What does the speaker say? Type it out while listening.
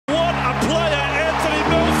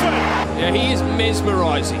Yeah, he is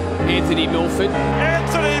mesmerising, Anthony Milford.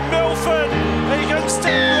 Anthony Milford! He can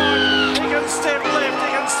step right, he can step left, he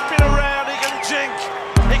can spin around, he can jink,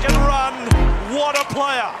 he can run. What a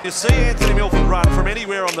player! You see Anthony Milford run from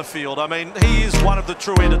anywhere on the field. I mean, he is one of the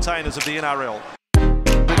true entertainers of the NRL.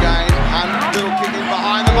 Again, Hunt, little kick in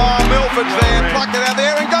behind the ball. Milford's there, plucked it out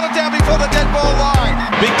there and got it down before the dead ball line.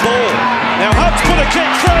 Big ball. Now Hunt's put a kick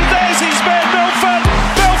through. There's his man Milford.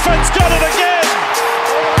 Milford's got it again.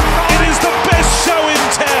 It is the best show in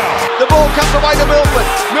town. The ball comes away to Milford.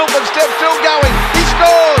 Milford steps still going. He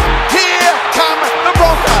scores. Here come the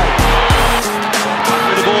Broncos.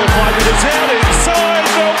 The ball fighting his out inside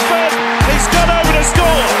Milford. He's got over to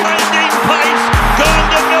score. Finding pace. Gone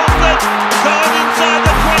to Milford. Gone inside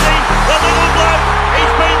the 20. The little bloke.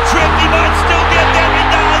 He's been tripped. He might still get there. He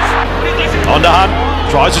does. On to Hunt.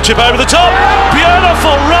 Tries to chip over the top.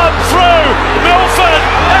 Beautiful run through. Milford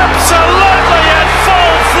absolutely at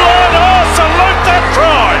full flight. Oh, salute that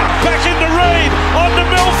try. Back into Reid. On to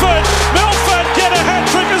Milford. Milford get a hat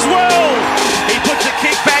trick as well. He puts a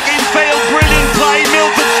kick back in field. Brilliant play.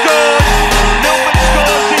 Milford scores. Milford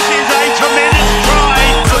scores. This is a tremendous try.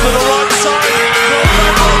 To the right side.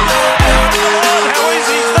 Milford. How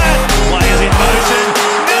easy is that? Players in motion.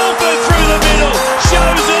 Milford through the middle.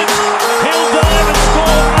 Shows it. He'll dive and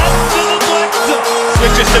score under the blackstone.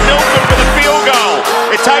 Switches to Milford for the field goal.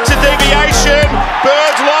 It takes a deviation.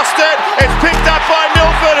 Bird's lost it. It's picked up by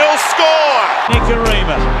Milford. He'll score.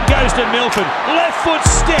 Nicarima goes to Milford. Left foot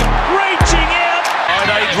step. Reaching out.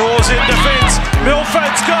 Friday draws in defence.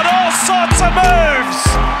 Milford's got all sorts of moves.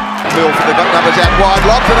 Milford, they've got numbers out wide.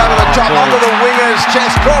 Lobs it over the top, onto the winger's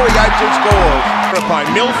chest. Corey Oates and scores. By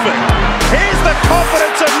Milford. Here's the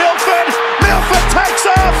confidence of Milford. Milford takes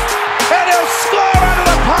off. And he'll score under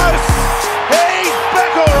the post. He's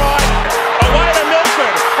back all right. Away to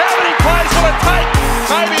Milford. How many plays will it take?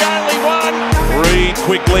 Maybe only one. Reid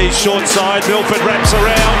quickly, short side. Milford wraps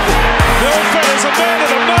around. Milford is a man of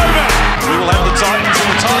the moment. We will have the Titans and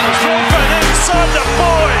the Titans. Milford inside the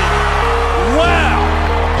Boyd. Wow.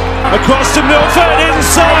 Across to Milford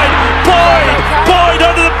inside. Boyd. Boyd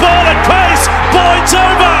under the ball at pace. Boyd's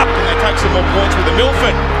over. Can they take some more points with the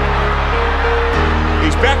Milford?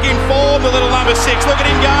 He's back in form, the little number 6. Look at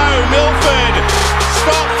him go. Milford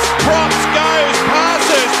stops, props, goes,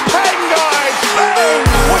 passes, bang guys, boom,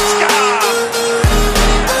 whooshka.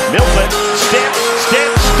 Milford steps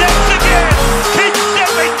again. Keep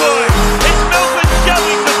stepping, boys. It's Milford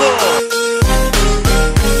shoving the ball.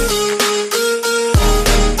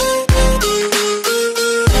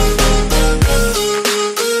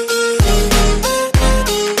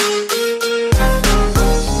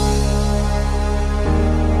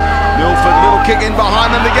 Milford, little kick in behind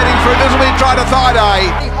them to get him through. This will be try to Friday.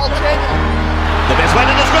 The best way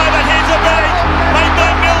to describe it, here's a read. Made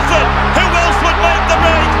by Milford. Who else would make the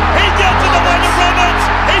read? He gets to the way to Roberts.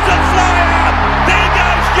 He's a flyer. There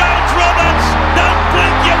goes Jones Roberts. Don't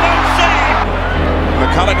blink, you won't see him.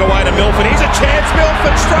 McCulloch away to Milford. Here's a chance.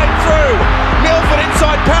 Milford straight through. Milford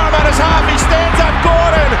inside Parramatta's half. He stands up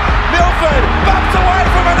Gordon. Milford bumps away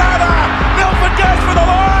from another. Milford goes for the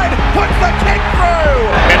line. Puts the kick through.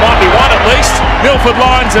 There might be one at least. Milford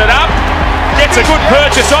lines it up. Gets a good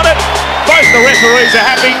purchase on it. Both the referees are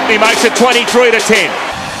happy. He makes it 23-10.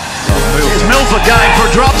 Here's Milford going for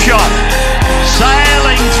a drop shot.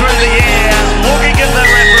 Sailing through the air. Looking at the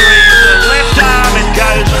referee. The left arm. It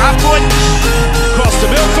goes upwards. Cross to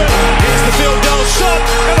Milford. Here's the field goal shot.